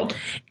bizarre world.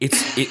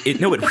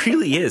 It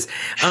really is.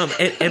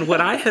 And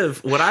what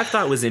I've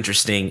thought was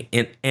interesting,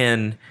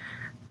 and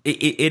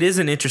it is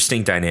an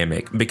interesting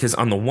dynamic, because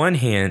on the one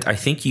hand, I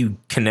think you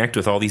connect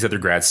with all these other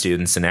grad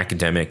students and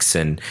academics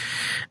and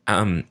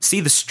see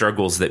the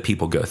struggles that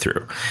people go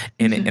through.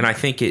 And and I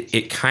think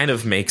it kind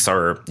of makes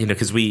our,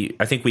 because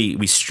I think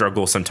we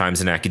struggle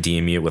sometimes in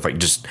academia with like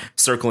just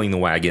circling the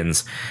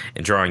wagons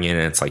and drawing in,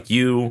 and it's like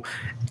you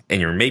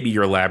and maybe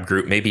your lab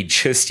group, maybe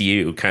just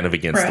you kind of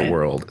against the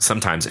world.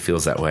 Sometimes it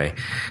feels that way.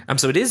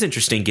 So it is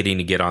interesting getting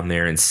to get on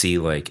there and see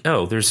like,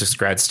 oh, there's this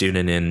grad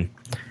student in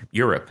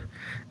Europe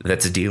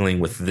that's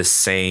dealing with the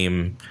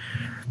same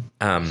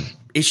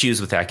issues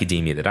with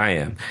academia that I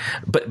am.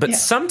 But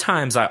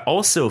sometimes I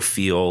also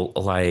feel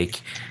like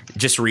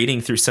just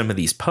reading through some of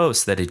these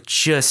posts that it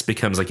just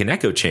becomes like an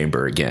echo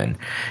chamber again.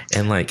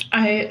 And like,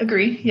 I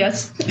agree.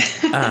 Yes.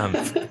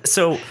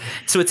 So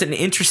it's an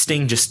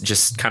interesting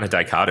just kind of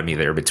dichotomy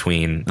there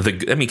between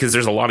because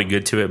there's a lot of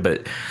good to it,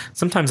 but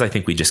sometimes I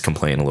think we just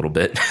complain a little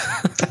bit.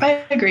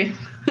 I agree.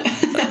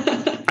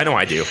 I know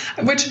I do.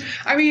 Which,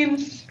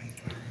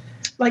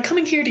 like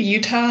coming here to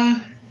Utah,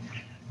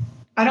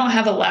 I don't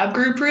have a lab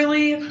group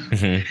really.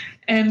 Mm-hmm.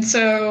 And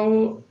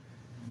so,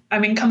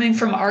 coming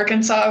from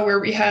Arkansas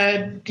where we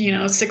had,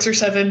 6 or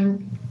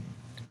 7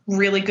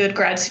 really good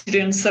grad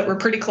students that were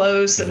pretty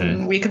close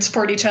and we could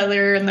support each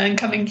other. And then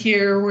coming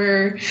here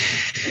where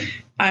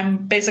I'm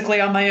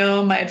basically on my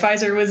own, my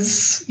advisor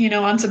was,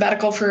 on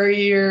sabbatical for a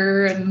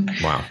year. And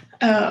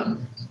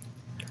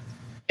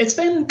it's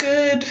been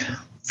good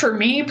for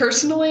me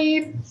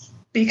personally,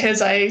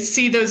 because I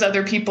see those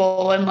other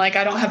people and like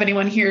I don't have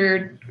anyone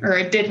here, or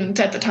I didn't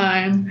at the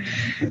time,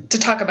 to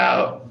talk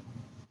about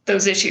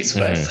those issues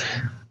with.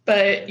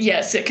 But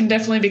yes, it can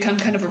definitely become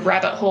kind of a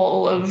rabbit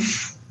hole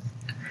of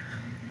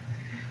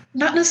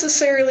not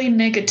necessarily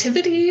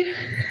negativity,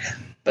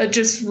 but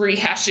just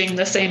rehashing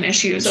the same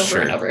issues over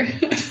and over.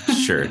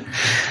 Sure.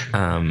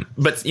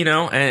 But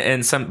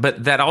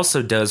but that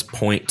also does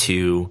point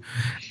to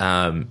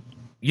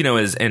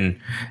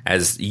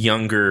as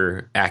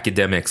younger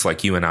academics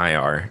like you and I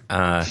are,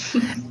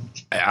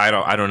 I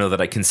don't know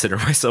that I consider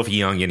myself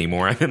young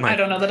anymore. I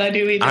don't know that I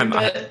do either. I'm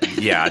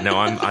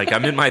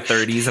in my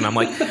 30s, and I'm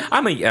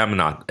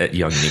not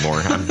young anymore.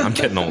 I'm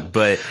getting old,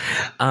 but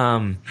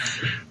as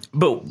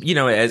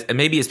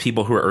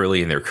people who are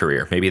early in their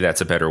career, maybe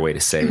that's a better way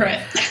to say it.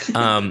 Right.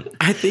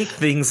 I think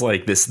things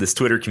like this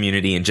Twitter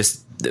community and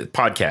just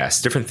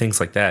podcasts, different things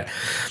like that,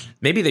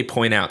 maybe they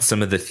point out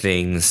some of the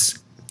things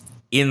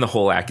in the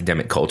whole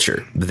academic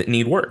culture that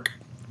need work.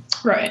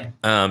 Right.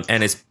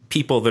 And as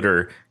people that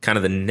are kind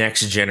of the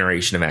next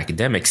generation of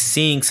academics,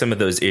 seeing some of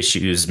those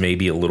issues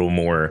maybe a little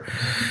more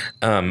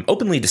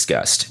openly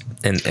discussed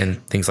and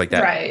things like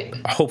that. Right.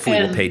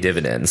 Hopefully will pay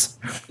dividends.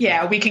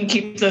 Yeah, we can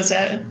keep those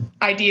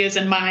ideas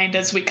in mind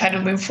as we kind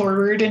of move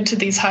forward into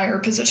these higher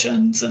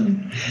positions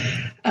and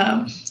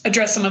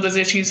address some of those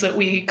issues that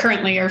we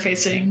currently are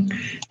facing,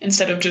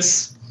 instead of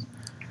just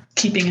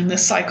keeping in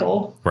this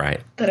cycle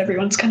right that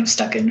everyone's kind of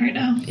stuck in right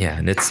now. Yeah,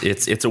 and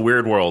it's a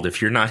weird world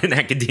if you're not in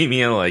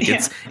academia. Like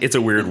it's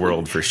a weird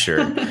world for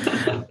sure.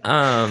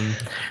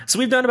 So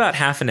we've done about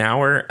half an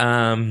hour.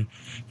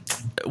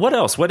 What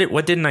else?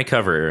 What didn't I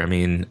cover? I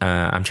mean,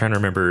 I'm trying to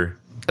remember.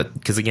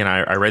 Because again,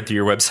 I read through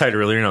your website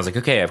earlier and I was like,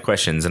 okay, I have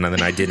questions, and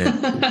then I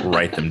didn't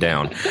write them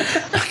down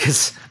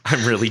because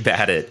I'm really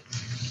bad at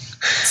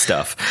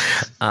stuff.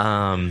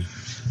 So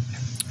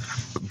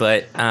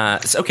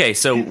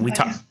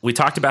we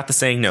talked about the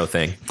saying no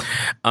thing.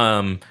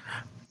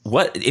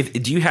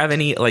 Do you have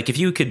any, like, if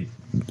you could,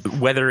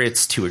 whether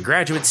it's to a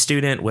graduate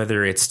student,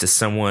 whether it's to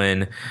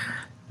someone,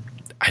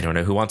 I don't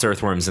know, who wants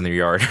earthworms in their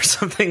yard or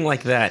something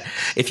like that,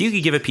 if you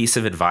could give a piece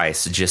of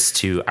advice just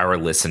to our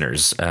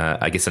listeners,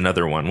 I guess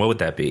another one, what would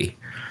that be?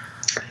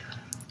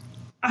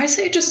 I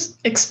say just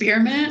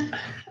experiment.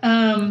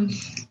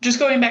 Just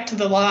going back to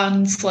the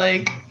lawns,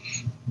 like,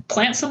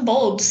 plant some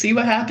bulbs, see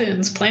what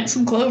happens, plant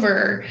some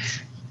clover,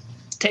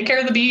 take care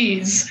of the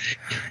bees.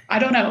 I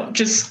don't know,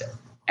 just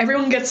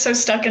everyone gets so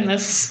stuck in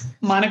this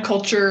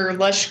monoculture,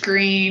 lush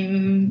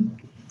green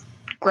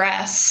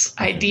grass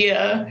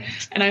idea,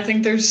 and I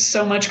think there's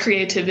so much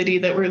creativity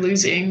that we're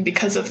losing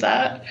because of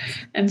that.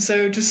 And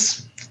so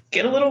just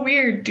get a little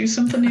weird, do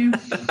something new.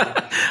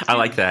 I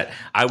like that.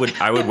 I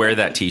would wear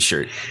that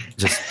t-shirt,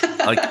 just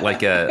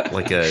like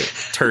a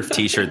turf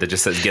t-shirt that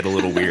just says "Get a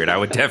little weird." I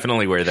would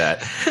definitely wear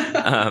that.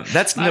 I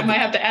might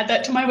have to add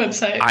that to my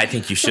website. I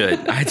think you should.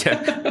 I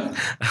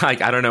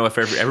don't know if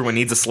everyone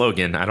needs a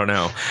slogan. I don't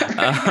know.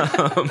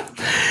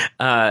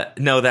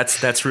 No,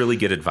 that's really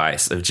good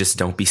advice. Of just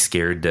don't be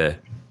scared to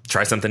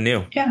try something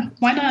new. Yeah,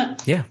 why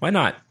not? Yeah, why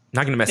not?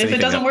 Not going to mess anything up.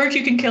 If it doesn't work,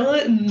 you can kill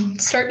it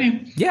and start new.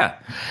 Yeah.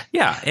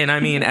 Yeah. And I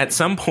mean, at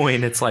some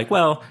point, it's like,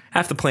 well,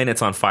 half the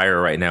planet's on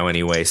fire right now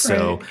anyway.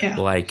 So,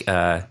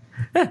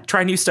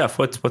 try new stuff.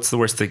 What's the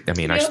worst thing? I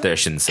mean, I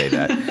shouldn't say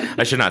that.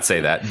 I should not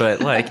say that. But,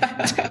 like,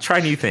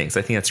 try new things.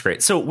 I think that's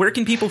great. So where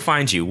can people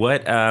find you?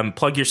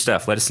 Plug your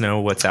stuff. Let us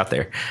know what's out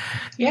there.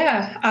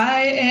 Yeah.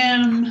 I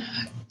am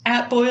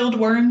at Boiled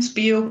Worms,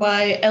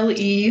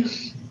 BOYLED,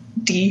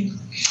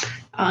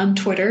 on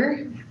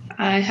Twitter.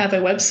 I have a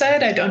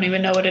website. I don't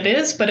even know what it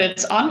is, but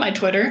it's on my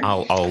Twitter.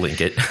 I'll link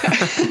it.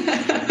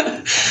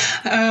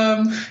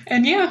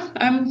 And yeah,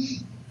 I'm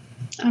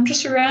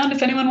just around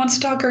if anyone wants to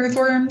talk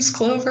earthworms,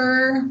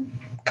 clover,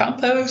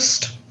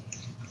 compost.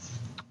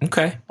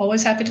 Okay.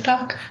 Always happy to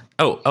talk.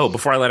 Oh,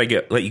 before I let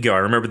you go, I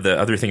remember the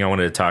other thing I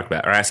wanted to talk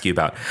about or ask you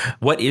about.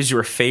 What is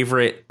your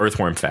favorite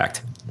earthworm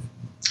fact?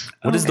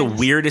 What is the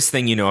weirdest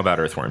thing you know about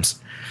earthworms?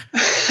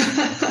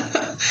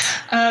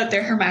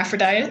 They're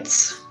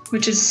hermaphrodites,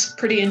 which is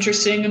pretty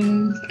interesting,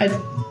 and I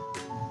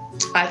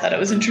thought it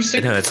was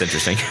interesting. No, that's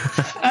interesting.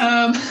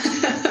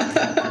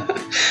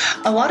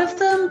 A lot of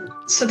them.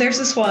 So there's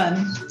this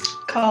one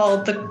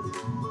called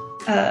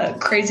the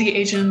Crazy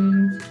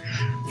Asian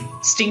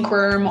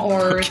stinkworm,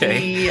 or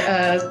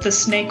the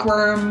snake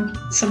worm,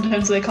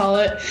 sometimes they call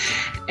it.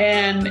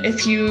 And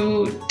if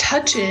you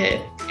touch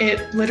it,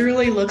 it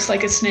literally looks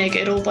like a snake.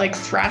 It'll like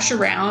thrash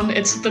around.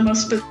 It's the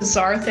most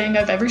bizarre thing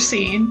I've ever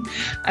seen.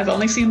 I've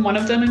only seen one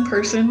of them in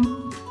person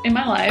in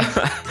my life,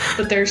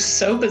 but they're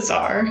so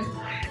bizarre.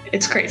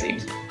 It's crazy.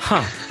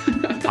 Huh.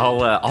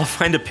 I'll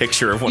find a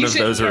picture of one of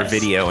those or a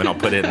video, and I'll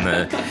put it in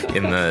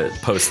the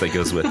post that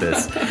goes with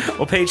this.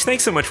 Well, Paige,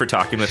 thanks so much for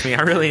talking with me.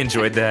 I really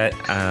enjoyed that.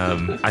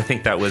 I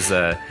think that was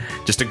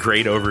just a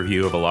great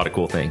overview of a lot of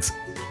cool things.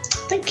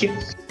 Thank you.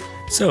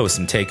 So,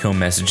 some take-home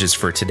messages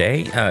for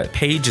today.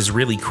 Paige is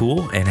really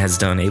cool and has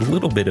done a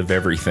little bit of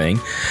everything.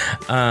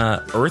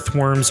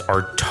 Earthworms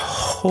are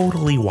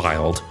totally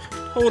wild,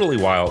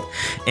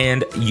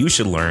 and you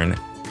should learn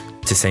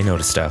to say no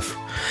to stuff.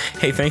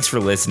 Hey, thanks for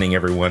listening,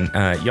 everyone.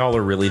 Y'all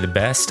are really the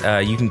best.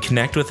 You can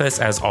connect with us,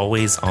 as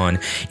always, on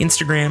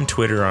Instagram,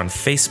 Twitter, on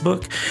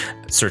Facebook.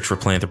 Search for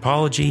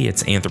Planthropology.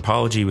 It's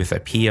anthropology with a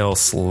PL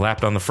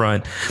slapped on the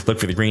front. Look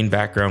for the green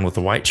background with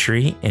the white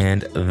tree,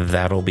 and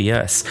that'll be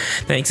us.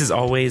 Thanks, as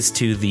always,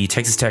 to the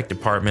Texas Tech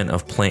Department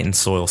of Plant and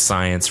Soil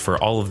Science for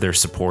all of their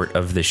support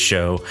of this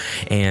show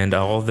and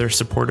all of their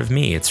support of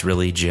me. It's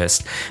really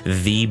just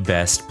the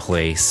best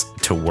place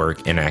to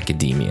work in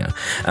academia.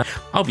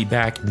 I'll be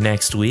back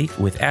next week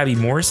with Abby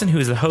Morrison, who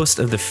is the host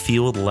of the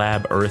Field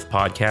Lab Earth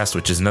podcast,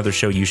 which is another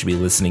show you should be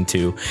listening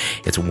to.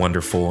 It's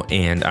wonderful,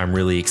 and I'm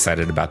really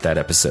excited about that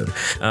episode.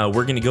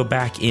 We're going to go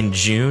back in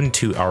June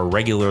to our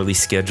regularly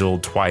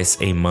scheduled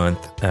twice a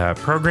month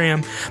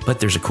program, but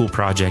there's a cool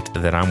project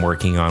that I'm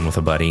working on with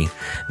a buddy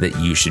that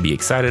you should be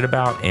excited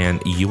about, and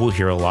you will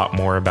hear a lot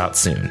more about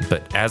soon.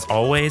 But as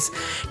always,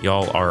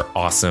 y'all are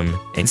awesome,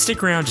 and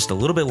stick around just a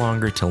little bit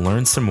longer to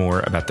learn some more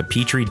about the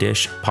Petri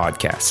Dish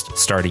podcast,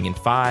 starting in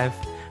 5,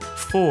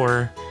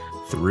 4,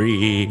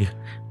 3,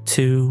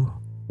 2,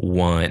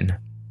 1.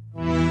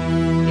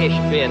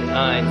 Ich bin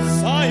ein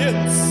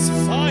Science!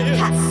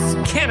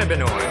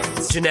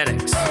 Cannabinoids,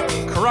 Genetics!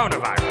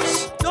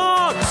 coronavirus,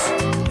 Dogs!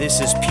 This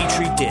is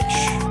Petri Dish.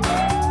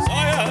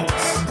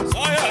 Science!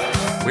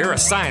 We're a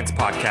science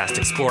podcast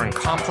exploring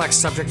complex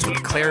subjects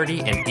with clarity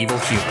and evil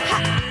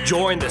humor.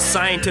 Join the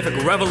scientific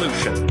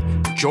revolution.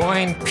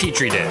 Join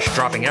Petri Dish,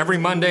 dropping every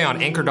Monday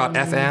on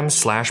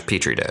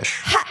anchor.fm/Petri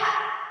Dish.